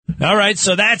All right,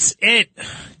 so that's it.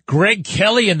 Greg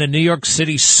Kelly and the New York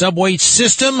City subway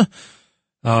system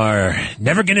are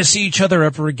never going to see each other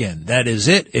ever again. That is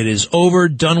it. It is over,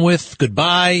 done with,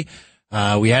 goodbye.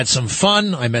 We had some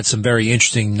fun. I met some very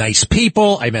interesting, nice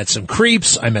people. I met some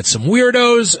creeps. I met some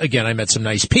weirdos. Again, I met some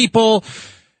nice people.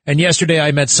 And yesterday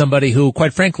I met somebody who,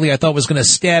 quite frankly, I thought was going to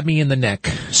stab me in the neck.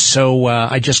 So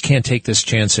I just can't take this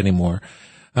chance anymore.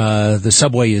 The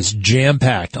subway is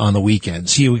jam-packed on the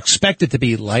weekends. You expect it to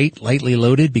be lightly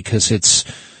loaded because it's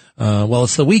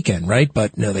the weekend, right?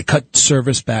 But no, they cut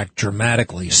service back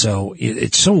dramatically. So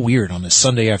it's so weird on a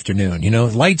Sunday afternoon,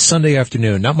 light Sunday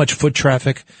afternoon, not much foot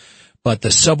traffic, but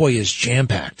the subway is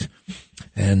jam-packed.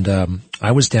 And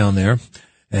I was down there.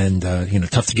 And,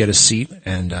 tough to get a seat.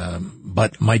 And,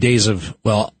 but my days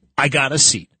I got a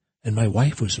seat and my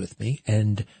wife was with me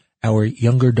and our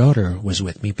younger daughter was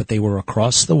with me, but they were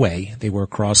across the way. They were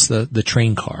across the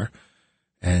train car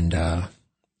and,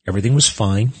 everything was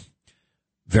fine.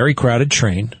 Very crowded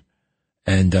train.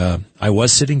 And, I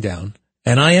was sitting down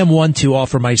and I am one to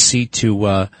offer my seat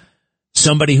to,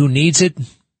 somebody who needs it.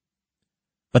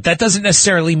 But that doesn't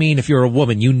necessarily mean if you're a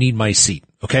woman, you need my seat.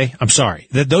 Okay? I'm sorry.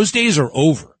 Those days are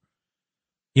over.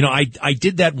 I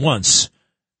did that once.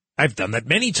 I've done that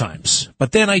many times.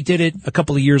 But then I did it a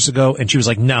couple of years ago and she was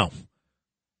like, no.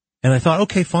 And I thought,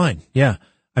 okay, fine. Yeah.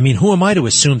 I mean, who am I to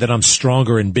assume that I'm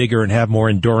stronger and bigger and have more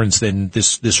endurance than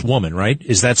this woman, right?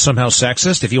 Is that somehow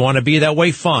sexist? If you want to be that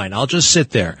way, fine. I'll just sit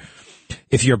there.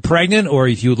 If you're pregnant or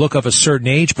if you look of a certain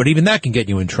age, but even that can get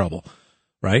you in trouble,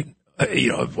 right?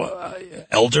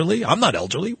 Elderly? I'm not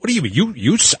elderly. What do you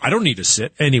mean? I don't need to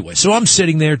sit. Anyway, so I'm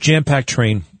sitting there, jam-packed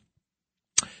train.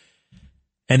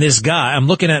 And this guy, I'm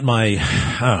looking at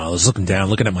I was looking down,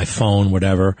 looking at my phone,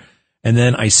 whatever. And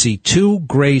then I see two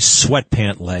gray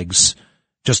sweatpant legs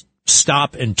just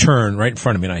stop and turn right in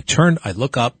front of me. And I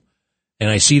look up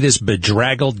and I see this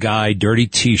bedraggled guy, dirty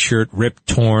t-shirt, ripped,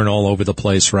 torn all over the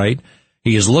place, right?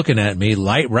 He is looking at me,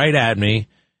 right at me.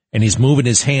 And he's moving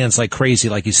his hands like crazy,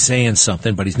 like he's saying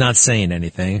something, but he's not saying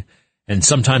anything. And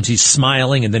sometimes he's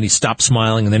smiling, and then he stops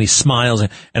smiling, and then he smiles.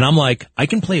 And I'm like, I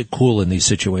can play it cool in these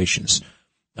situations.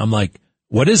 I'm like,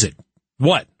 what is it?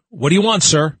 What? What do you want,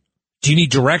 sir? Do you need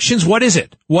directions? What is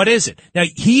it? What is it? Now,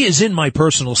 he is in my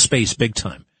personal space big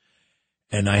time.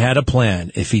 And I had a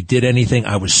plan. If he did anything,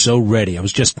 I was so ready.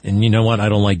 And you know what? I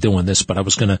don't like doing this, but I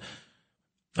was gonna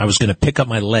pick up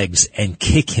my legs and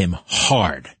kick him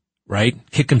hard. Right?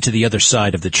 Kick him to the other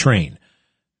side of the train.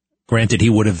 Granted, he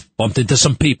would have bumped into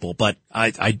some people, but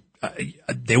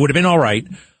they would have been all right.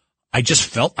 I just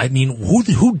felt,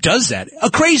 who does that?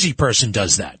 A crazy person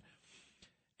does that.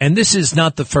 And this is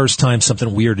not the first time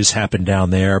something weird has happened down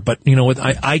there, but you know what?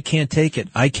 I can't take it.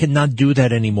 I cannot do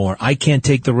that anymore. I can't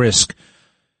take the risk.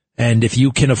 And if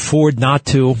you can afford not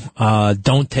to,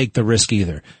 don't take the risk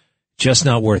either. Just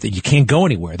not worth it. You can't go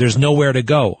anywhere. There's nowhere to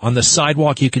go. On the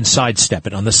sidewalk, you can sidestep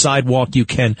it. On the sidewalk, you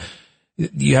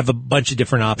have a bunch of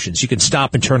different options. You can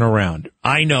stop and turn around.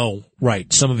 I know,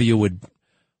 right. Some of you would,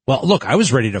 look, I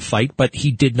was ready to fight, but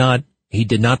he did not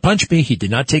punch me. He did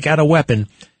not take out a weapon.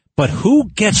 But who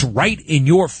gets right in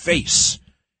your face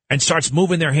and starts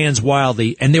moving their hands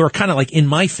wildly? And they were kind of like in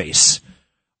my face,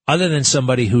 other than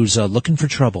somebody who's looking for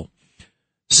trouble.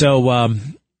 So,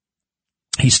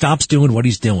 he stops doing what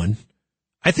he's doing.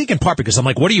 I think in part because I'm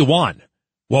like, what do you want?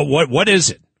 What is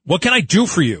it? What can I do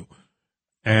for you?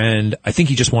 And I think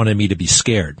he just wanted me to be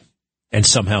scared. And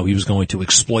somehow he was going to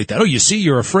exploit that. Oh, you see,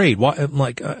 you're afraid. Why? I'm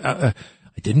like, I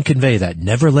didn't convey that.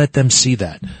 Never let them see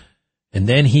that. And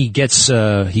then he goes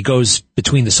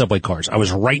between the subway cars. I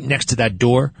was right next to that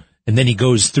door. And then he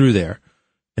goes through there.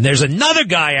 And there's another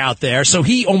guy out there. So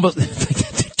he almost,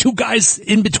 two guys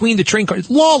in between the train cars.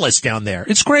 It's lawless down there.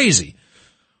 It's crazy.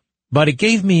 But it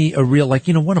gave me a real,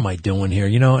 what am I doing here?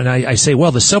 And I say,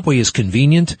 well, the subway is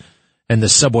convenient and the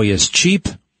subway is cheap.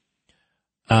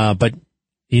 But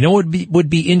what would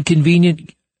be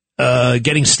inconvenient?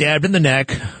 Getting stabbed in the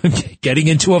neck, getting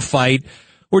into a fight,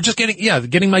 or just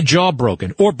getting my jaw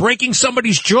broken or breaking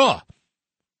somebody's jaw.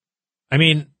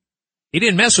 He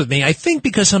didn't mess with me. I think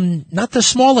because I'm not the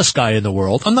smallest guy in the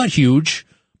world. I'm not huge,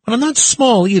 but I'm not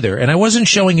small either. And I wasn't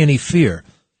showing any fear.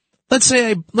 Let's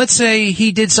say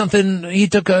he did something, he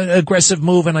took an aggressive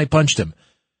move and I punched him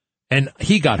and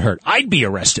he got hurt. I'd be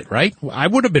arrested, right? I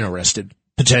would have been arrested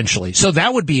potentially. So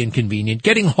that would be inconvenient.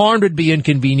 Getting harmed would be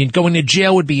inconvenient. Going to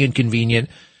jail would be inconvenient.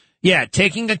 Yeah,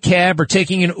 taking a cab or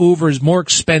taking an Uber is more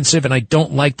expensive and I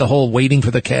don't like the whole waiting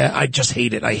for the cab. I just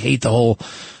hate it. I hate the whole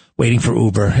waiting for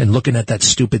Uber and looking at that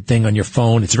stupid thing on your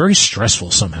phone. It's very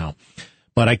stressful somehow,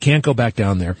 but I can't go back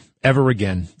down there ever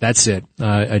again. That's it.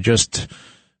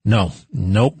 No.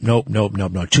 Nope.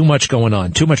 Too much going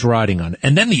on. Too much riding on.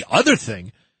 And then the other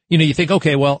thing, you think,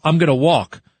 okay, well, I'm going to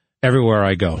walk everywhere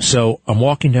I go. So I'm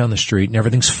walking down the street and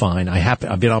everything's fine.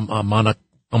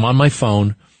 I'm on my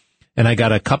phone and I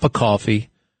got a cup of coffee.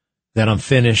 Then I'm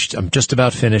finished. I'm just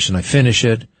about finished and I finish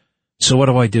it. So what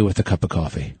do I do with the cup of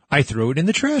coffee? I threw it in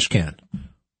the trash can.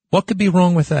 What could be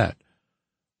wrong with that?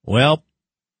 Well,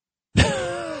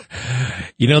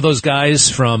 those guys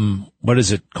from, what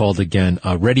is it called again?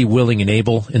 Ready, Willing, and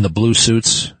Able in the blue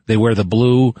suits. They wear the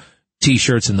blue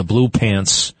t-shirts and the blue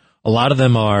pants. A lot of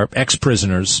them are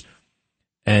ex-prisoners.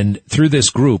 And through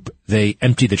this group, they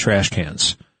empty the trash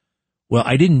cans. Well,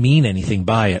 I didn't mean anything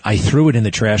by it. I threw it in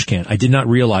the trash can. I did not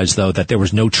realize, though, that there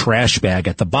was no trash bag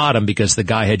at the bottom because the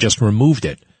guy had just removed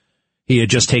it. He had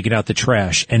just taken out the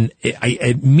trash. And I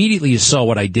immediately saw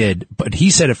what I did. But he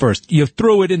said at first, you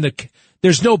threw it in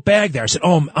there's no bag there. I said,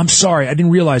 oh, I'm sorry. I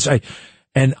didn't realize.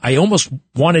 And I almost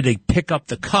wanted to pick up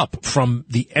the cup from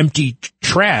the empty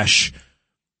trash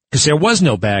because there was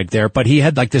no bag there, but he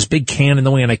had like this big can in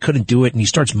the way and I couldn't do it. And he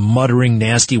starts muttering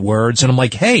nasty words. And I'm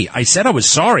like, hey, I said I was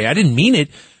sorry. I didn't mean it.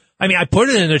 I mean, I put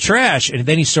it in the trash. And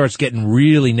then he starts getting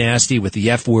really nasty with the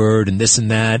F word and this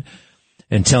and that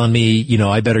and telling me,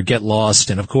 I better get lost.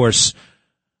 And of course,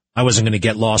 I wasn't going to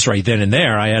get lost right then and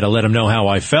there. I had to let him know how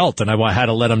I felt. And I had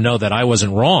to let him know that I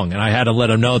wasn't wrong. And I had to let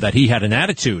him know that he had an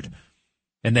attitude.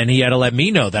 And then he had to let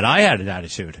me know that I had an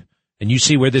attitude. And you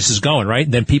see where this is going, right?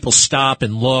 And then people stop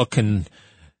and look, and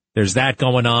there's that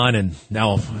going on. And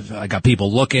now I got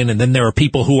people looking, and then there are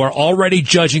people who are already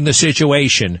judging the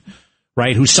situation,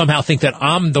 right? Who somehow think that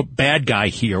I'm the bad guy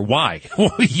here. Why?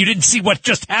 You didn't see what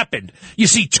just happened. You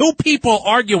see two people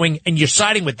arguing, and you're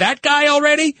siding with that guy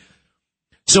already?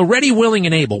 So Ready, Willing,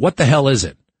 and Able, what the hell is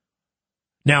it?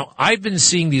 Now, I've been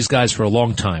seeing these guys for a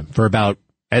long time, for about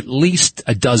at least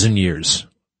a dozen years.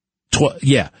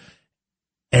 Yeah.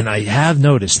 And I have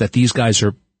noticed that these guys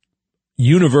are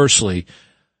universally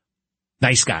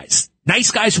nice guys.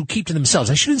 Nice guys who keep to themselves.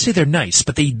 I shouldn't say they're nice,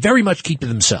 but they very much keep to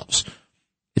themselves.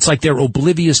 It's like they're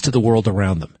oblivious to the world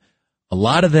around them. A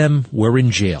lot of them were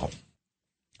in jail.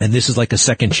 And this is like a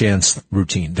second chance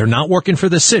routine. They're not working for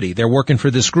the city. They're working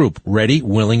for this group. Ready,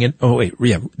 Willing, and,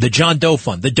 the John Doe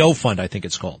Fund. The Doe Fund, I think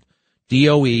it's called.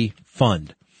 DOE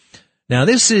Fund. Now,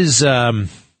 this is a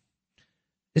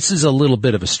little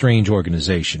bit of a strange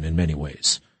organization in many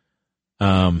ways.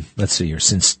 Let's see here.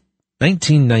 Since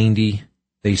 1990,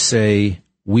 they say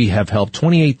we have helped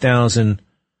 28,000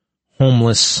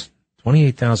 homeless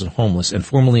and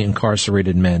formerly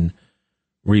incarcerated men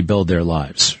rebuild their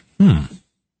lives.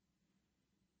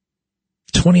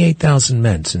 28,000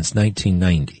 men since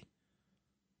 1990.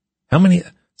 How many?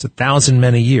 It's 1,000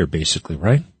 men a year, basically,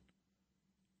 right?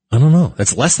 I don't know.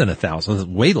 That's less than 1,000. That's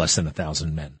way less than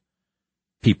 1,000 men.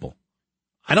 People.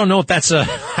 I don't know if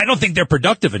I don't think they're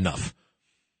productive enough.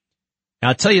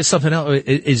 I'll tell you something else.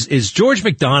 Is George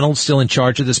McDonald still in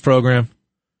charge of this program?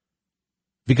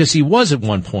 Because he was at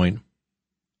one point,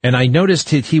 and I noticed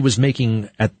he was making,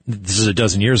 this is a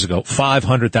dozen years ago,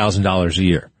 $500,000 a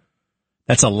year.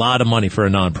 That's a lot of money for a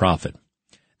nonprofit.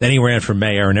 Then he ran for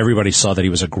mayor, and everybody saw that he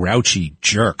was a grouchy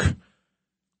jerk.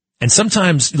 And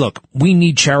sometimes, look, we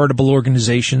need charitable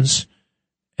organizations,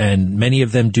 and many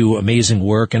of them do amazing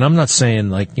work. And I'm not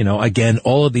saying, again,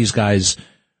 all of these guys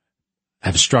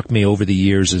have struck me over the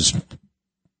years as,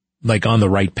 on the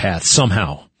right path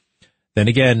somehow. Then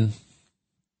again,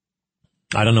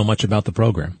 I don't know much about the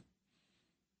program.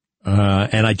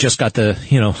 And I just got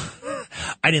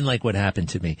I didn't like what happened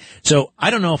to me. So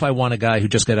I don't know if I want a guy who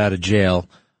just got out of jail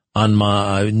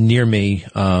near me,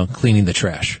 cleaning the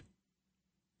trash.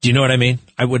 Do you know what I mean?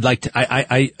 I would like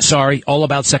to, sorry, all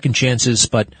about second chances,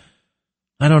 but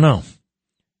I don't know.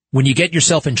 When you get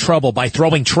yourself in trouble by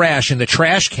throwing trash in the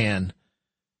trash can,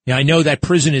 I know that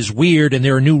prison is weird and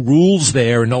there are new rules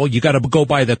there and all, you gotta go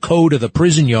by the code of the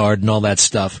prison yard and all that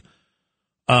stuff.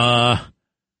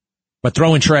 But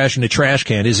throwing trash in the trash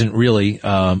can isn't really,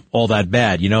 all that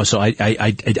bad, so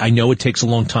I know it takes a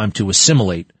long time to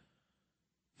assimilate.